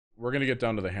we're gonna get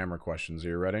down to the hammer questions. Are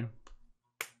you ready?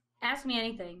 Ask me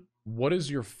anything. What is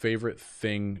your favorite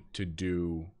thing to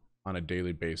do on a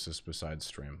daily basis besides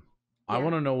stream? Yeah. I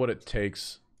want to know what it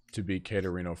takes to be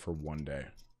Katerino for one day.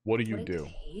 What do you do?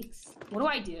 What do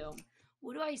I do?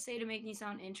 What do I say to make me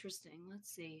sound interesting?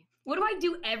 Let's see. What do I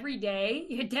do every day?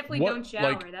 You definitely don't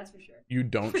shower, that's for sure. You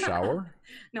don't shower?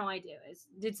 No, I do.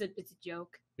 It's a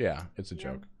joke. Yeah, it's a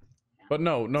joke. But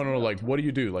no, like, what do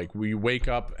you do? Like, we wake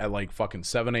up at, like, fucking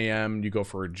 7 a.m., you go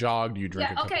for a jog, do you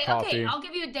drink a cup of coffee? Okay, I'll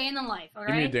give you a day in the life, all right?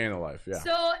 Give me a day in the life, yeah.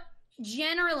 So,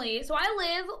 generally, I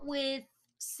live with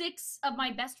 6 of my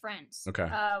best friends. Okay.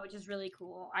 Which is really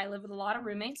cool. I live with a lot of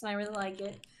roommates, and I really like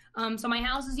it. So my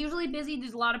house is usually busy.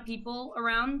 There's a lot of people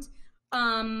around.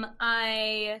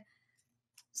 I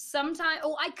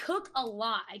cook a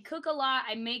lot.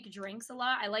 I make drinks a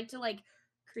lot. I like to, like,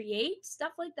 create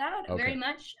stuff like that very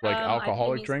much. Like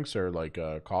alcoholic drinks or like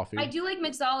coffee? I do like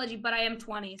mixology, but I am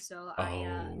 20, so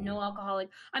no alcoholic.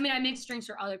 I mean, I mix drinks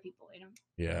for other people, you know?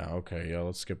 Yeah, okay. Yeah,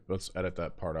 let's edit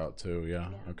that part out too. Yeah.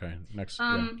 Okay. Next.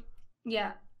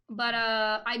 Yeah. But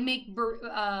I make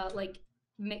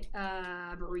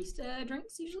barista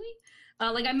drinks usually.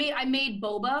 Like I made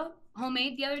boba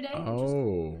homemade the other day.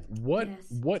 Oh, what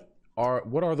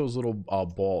are those little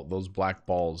those black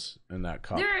balls in that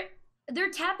cup?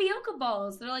 They're tapioca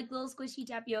balls. They're like little squishy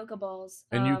tapioca balls.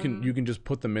 And you can just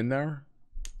put them in there?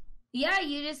 Yeah,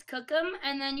 you just cook them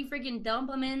and then you freaking dump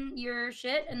them in your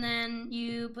shit and then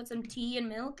you put some tea and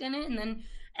milk in it and then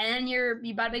you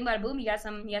bada bing bada boom, you got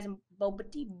some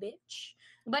boba tea, bitch.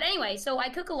 But anyway, so I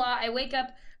cook a lot. I wake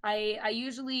up, I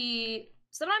usually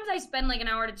sometimes I spend like an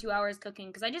hour to 2 hours cooking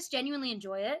because I just genuinely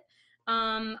enjoy it.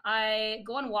 I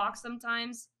go on walks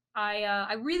sometimes.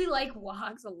 I really like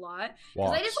walks a lot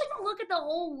because I just like to look at the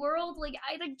whole world. Like,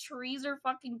 I think trees are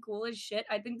fucking cool as shit.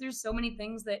 I think there's so many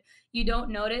things that you don't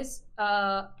notice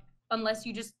unless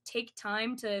you just take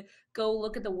time to go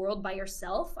look at the world by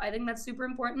yourself. I think that's super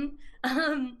important.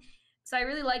 So I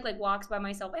really like walks by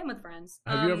myself and with friends.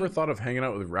 Have you ever thought of hanging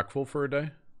out with Reckful for a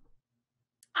day?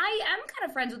 I am kind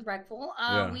of friends with Reckful.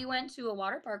 We went to a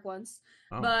water park once,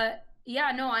 but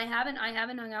yeah, no, I haven't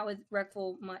hung out with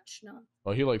Reckful much, no.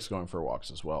 Well, he likes going for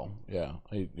walks as well. Yeah,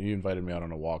 he invited me out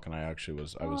on a walk, and I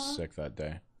was sick that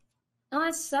day. Oh,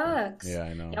 that sucks. Yeah,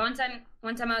 I know. Yeah,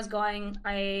 one time I was going,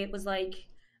 I was like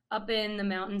up in the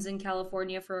mountains in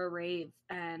California for a rave,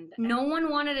 and no one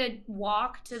wanted to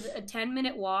walk to a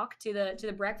 10-minute walk to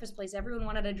the breakfast place. Everyone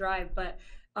wanted to drive, but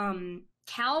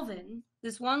Calvin,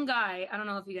 this one guy, I don't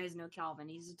know if you guys know Calvin.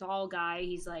 He's a tall guy.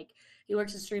 He's like, he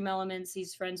works at Stream Elements.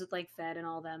 He's friends with like Fed and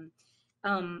all them.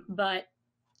 But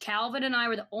Calvin and I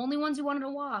were the only ones who wanted to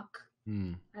walk.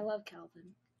 I love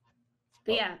Calvin.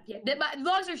 But but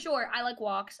long story short, I like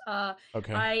walks.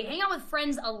 Okay. I hang out with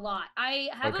friends a lot. I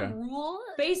have a rule.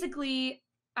 Basically,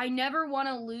 I never want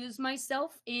to lose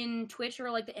myself in Twitch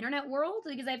or like the internet world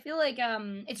because I feel like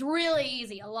it's really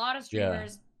easy. A lot of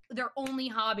streamers, their only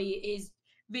hobby is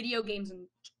video games and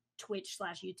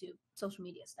Twitch/YouTube, social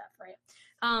media stuff, right?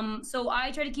 So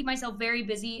I try to keep myself very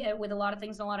busy with a lot of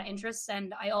things and a lot of interests,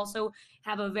 and I also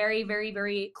have a very, very,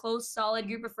 very close, solid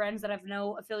group of friends that have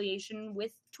no affiliation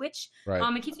with Twitch. Right.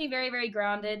 It keeps me very, very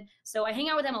grounded, so I hang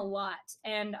out with them a lot,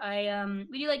 and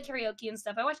we do like karaoke and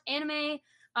stuff. I watch anime.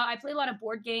 I play a lot of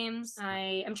board games.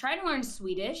 I am trying to learn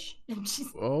Swedish. But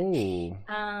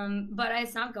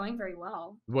it's not going very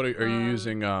well. What are you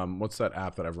using? What's that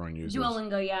app that everyone uses?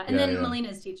 Duolingo, yeah. And then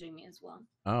Melina's teaching me as well.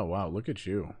 Oh, wow. Look at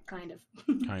you. Kind of.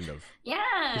 Kind of.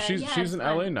 Yeah. She's in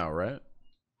LA now, right?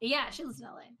 Yeah, she lives in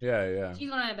LA. Yeah. She's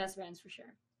one of my best friends for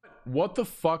sure. What the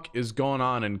fuck is going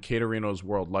on in Katerino's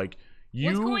world? Like,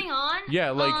 what's going on? Yeah,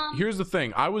 like, here's the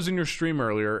thing. I was in your stream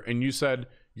earlier, and you said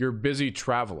you're busy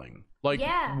traveling. Like,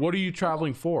 what are you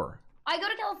traveling for? I go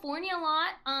to California a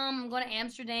lot. Go to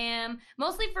Amsterdam.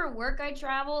 Mostly for work I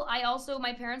travel.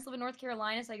 My parents live in North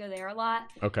Carolina, so I go there a lot.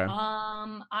 Okay.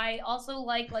 I also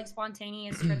like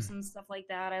spontaneous trips and stuff like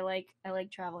that. I like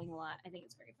traveling a lot. I think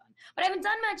it's very fun. But I haven't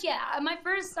done much yet. My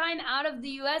first time out of the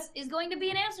US is going to be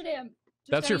in Amsterdam.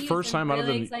 That's your first time out of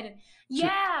the... excited.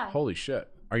 Yeah. Holy shit.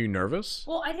 Are you nervous?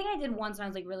 Well, I think I did once when I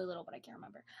was like really little, but I can't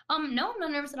remember. No, I'm not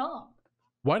nervous at all.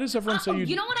 Why does everyone say you...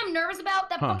 You know what I'm nervous about?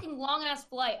 That fucking long-ass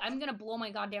flight. I'm gonna blow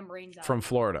my goddamn brains out. From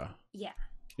Florida? Yeah.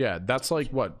 Yeah, that's like,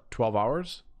 what, 12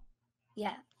 hours?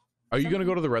 Yeah. Are you gonna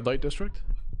go to the red light district?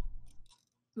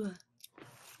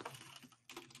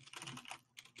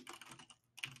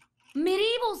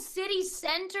 Medieval city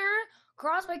center,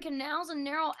 crossed by canals and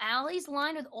narrow alleys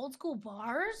lined with old-school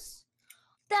bars?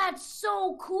 That's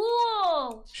so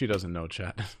cool! She doesn't know,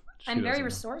 chat. I'm very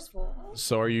resourceful.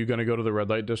 So are you going to go to the red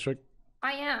light district?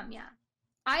 I am, yeah.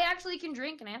 I actually can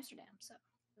drink in Amsterdam. So.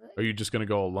 Are you just gonna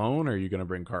go alone, or are you gonna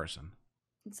bring Carson?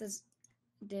 It says,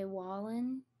 De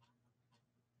Wallen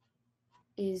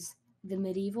is the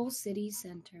medieval city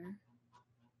center,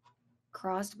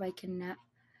 crossed by canal.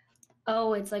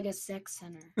 Oh, it's like a sex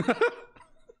center.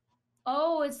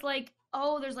 Oh, it's like,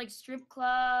 there's like strip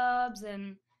clubs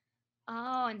and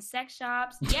sex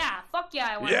shops. Yeah, fuck yeah,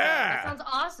 I want to go. That sounds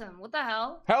awesome. What the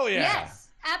hell? Hell yeah. Yes,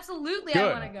 absolutely, Good.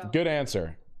 I want to go. Good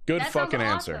answer. Good fucking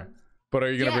answer. Awesome. But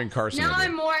are you gonna bring Carson? Now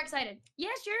I'm more excited. Yeah,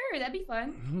 sure, that'd be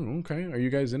fun. Okay, are you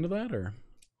guys into that or?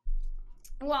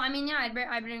 Well, I mean, yeah,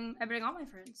 I bring all my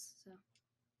friends. So.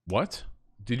 What?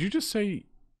 Did you just say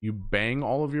you bang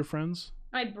all of your friends?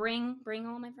 I bring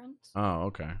all my friends. Oh,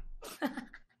 okay.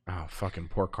 Oh, fucking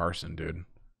poor Carson, dude.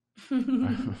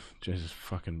 Jesus,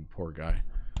 fucking poor guy.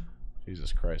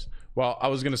 Jesus Christ. Well, I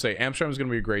was gonna say Amsterdam is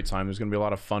gonna be a great time. There's gonna be a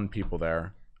lot of fun people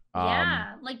there.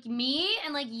 Yeah, like me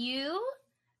and like you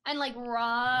and like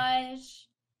Raj.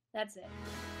 That's it.